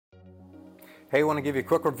Hey, I want to give you a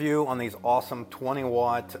quick review on these awesome 20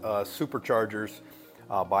 watt superchargers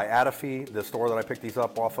by Adafy, the store that I picked these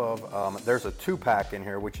up off of. There's a 2-pack in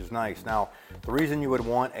here, which is nice. Now, the reason you would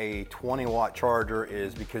want a 20 watt charger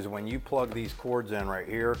is because when you plug these cords in right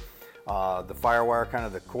here, the firewire, kind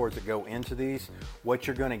of the cords that go into these, what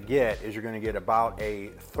you're going to get is you're going to get about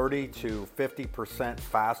a 30 to 50%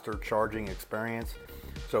 faster charging experience.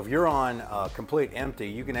 So if you're on complete empty,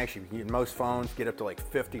 you can actually, in most phones, get up to like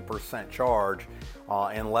 50% charge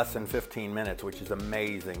in less than 15 minutes, which is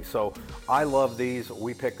amazing. So I love these.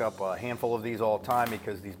 We pick up a handful of these all the time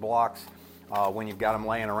because these blocks, when you've got them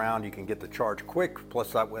laying around, you can get the charge quick,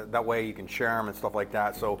 plus that way you can share them and stuff like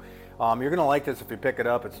that. So you're gonna like this if you pick it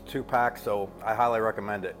up. It's a 2-pack, so I highly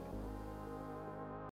recommend it.